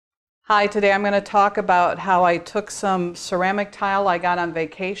Hi, today I'm going to talk about how I took some ceramic tile I got on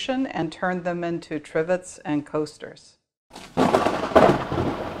vacation and turned them into trivets and coasters.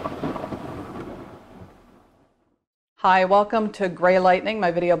 Hi, welcome to Gray Lightning,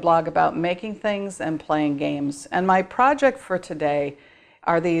 my video blog about making things and playing games. And my project for today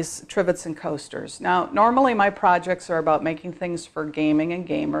are these trivets and coasters. Now, normally my projects are about making things for gaming and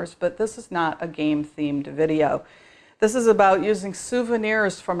gamers, but this is not a game-themed video. This is about using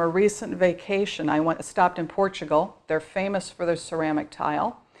souvenirs from a recent vacation. I stopped in Portugal. They're famous for their ceramic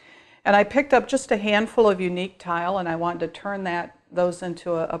tile. And I picked up just a handful of unique tile and I wanted to turn those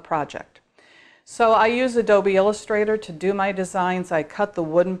into a project. So I use Adobe Illustrator to do my designs. I cut the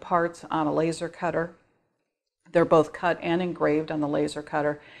wooden parts on a laser cutter. They're both cut and engraved on the laser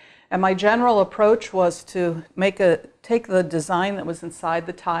cutter. And my general approach was to take the design that was inside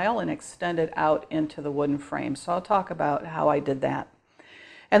the tile and extend it out into the wooden frame. So I'll talk about how I did that.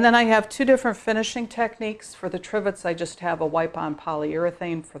 And then I have two different finishing techniques. For the trivets, I just have a wipe-on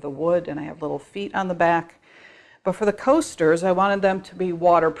polyurethane for the wood, and I have little feet on the back. But for the coasters, I wanted them to be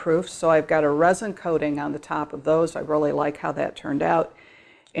waterproof, so I've got a resin coating on the top of those. I really like how that turned out.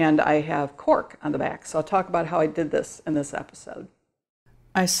 And I have cork on the back. So I'll talk about how I did this in this episode.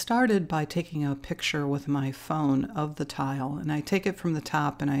 I started by taking a picture with my phone of the tile, and I take it from the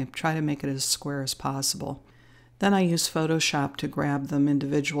top and I try to make it as square as possible. Then I use Photoshop to grab them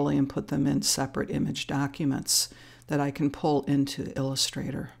individually and put them in separate image documents that I can pull into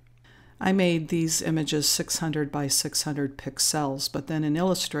Illustrator. I made these images 600 by 600 pixels, but then in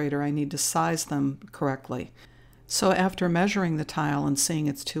Illustrator I need to size them correctly. So after measuring the tile and seeing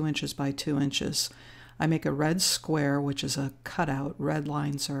it's 2 inches by 2 inches, I make a red square, which is a cutout. Red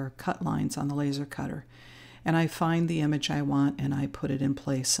lines are cut lines on the laser cutter. And I find the image I want and I put it in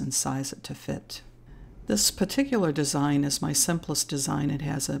place and size it to fit. This particular design is my simplest design. It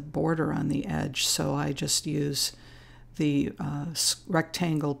has a border on the edge, so I just use the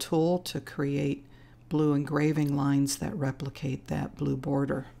rectangle tool to create blue engraving lines that replicate that blue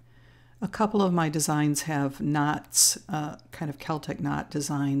border. A couple of my designs have knots, kind of Celtic knot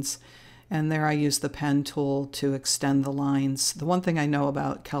designs. And there I use the pen tool to extend the lines. The one thing I know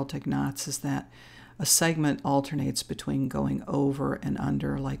about Celtic knots is that a segment alternates between going over and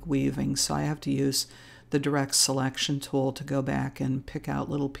under like weaving. So I have to use the direct selection tool to go back and pick out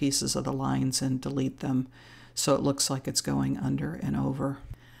little pieces of the lines and delete them so it looks like it's going under and over.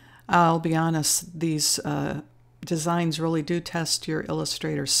 I'll be honest, these designs really do test your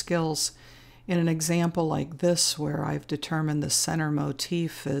Illustrator skills. In an example like this where I've determined the center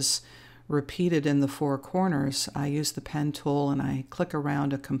motif is repeated in the four corners, I use the pen tool and I click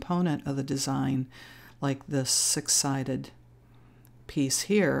around a component of the design like this six-sided piece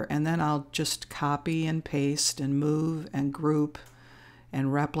here, and then I'll just copy and paste and move and group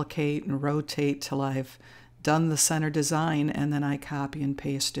and replicate and rotate till I've done the center design, and then I copy and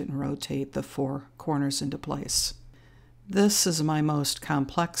paste it and rotate the four corners into place. This is my most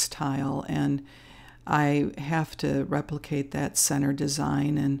complex tile and I have to replicate that center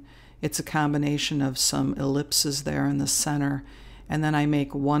design, and it's a combination of some ellipses there in the center, and then I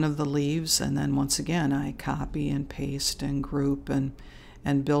make one of the leaves, and then once again I copy and paste and group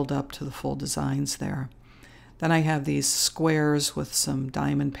and build up to the full designs there. Then I have these squares with some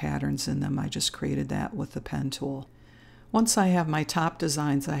diamond patterns in them. I just created that with the pen tool. Once I have my top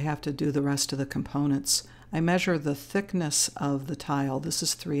designs, I have to do the rest of the components. I measure the thickness of the tile. This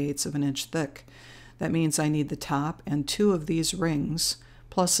is 3/8 of an inch thick. That means I need the top and 2 of these rings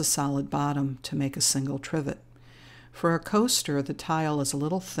plus a solid bottom to make a single trivet. For a coaster, the tile is a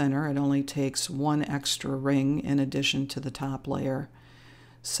little thinner. It only takes 1 extra ring in addition to the top layer.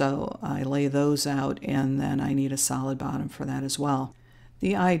 So I lay those out, and then I need a solid bottom for that as well.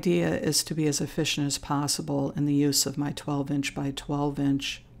 The idea is to be as efficient as possible in the use of my 12-inch by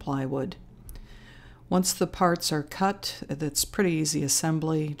 12-inch plywood. Once the parts are cut, it's pretty easy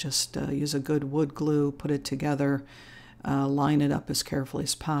assembly. Just use a good wood glue, put it together, line it up as carefully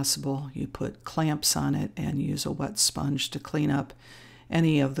as possible. You put clamps on it and use a wet sponge to clean up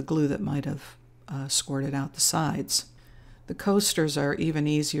any of the glue that might have squirted out the sides. The coasters are even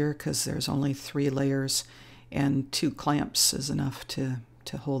easier because there's only 3 layers and 2 clamps is enough to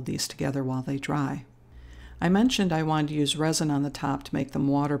hold these together while they dry. I mentioned I wanted to use resin on the top to make them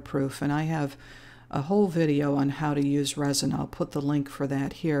waterproof, and I have a whole video on how to use resin. I'll put the link for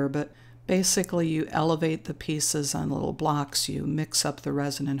that here, but basically, you elevate the pieces on little blocks, you mix up the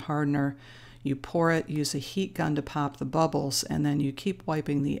resin and hardener, you pour it, use a heat gun to pop the bubbles, and then you keep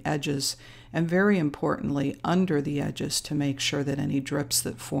wiping the edges, and very importantly, under the edges to make sure that any drips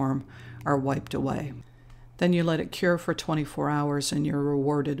that form are wiped away. Then you let it cure for 24 hours and you're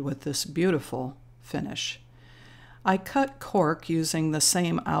rewarded with this beautiful finish. I cut cork using the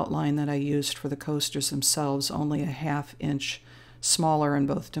same outline that I used for the coasters themselves, only a ½ inch smaller in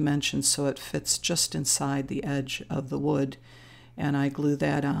both dimensions, so it fits just inside the edge of the wood. And I glue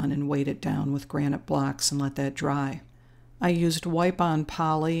that on and weight it down with granite blocks and let that dry. I used wipe-on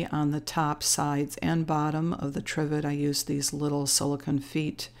poly on the top, sides, and bottom of the trivet. I used these little silicone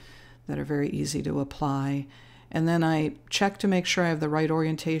feet that are very easy to apply. And then I check to make sure I have the right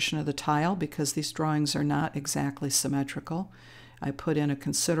orientation of the tile, because these drawings are not exactly symmetrical. I put in a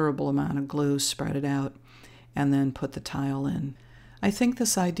considerable amount of glue, spread it out, and then put the tile in. I think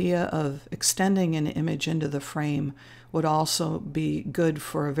this idea of extending an image into the frame would also be good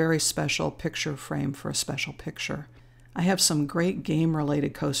for a very special picture frame for a special picture. I have some great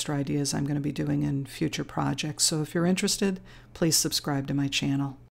game-related coaster ideas I'm going to be doing in future projects, so if you're interested, please subscribe to my channel.